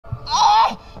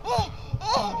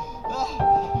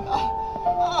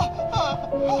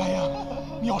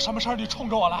有什么事儿你冲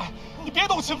着我来，你别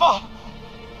动秦放。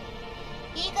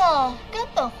一个根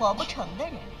本活不成的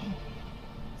人，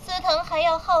司藤还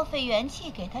要耗费元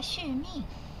气给他续命，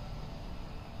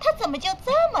他怎么就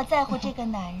这么在乎这个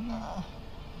男人？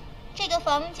这个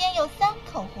房间有3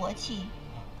口活气，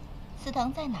司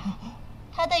藤在哪？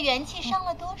他的元气伤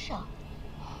了多少？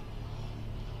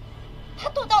他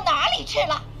躲到哪里去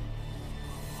了？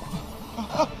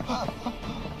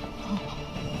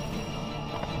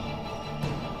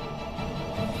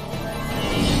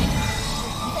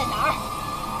在哪儿？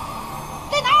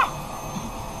在哪儿？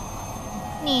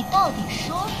你到底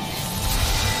说不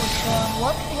说？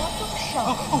我可要动手了。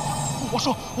我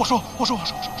说。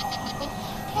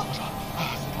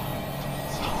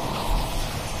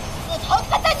司藤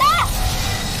他在哪儿？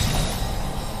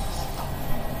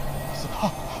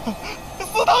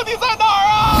司藤你在哪儿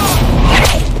啊？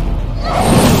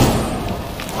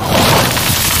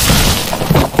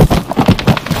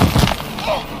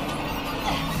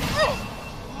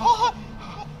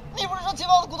你不是说秦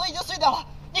放的骨头已经碎掉了？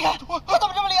你看他怎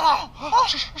么这么厉害啊？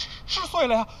是碎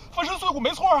了呀，粉身碎骨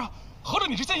没错啊。合着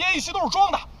你这些奄奄息都是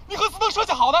装的，你和司藤设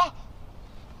计好的？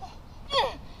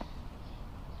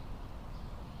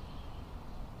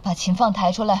把秦放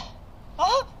抬出来。啊？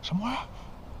什么玩意儿？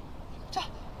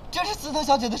这是司藤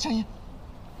小姐的声音。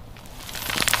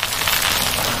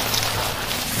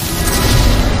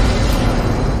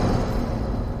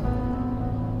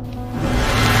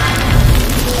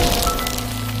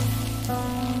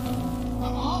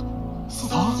司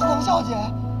藤小姐。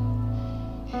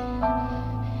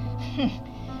哼。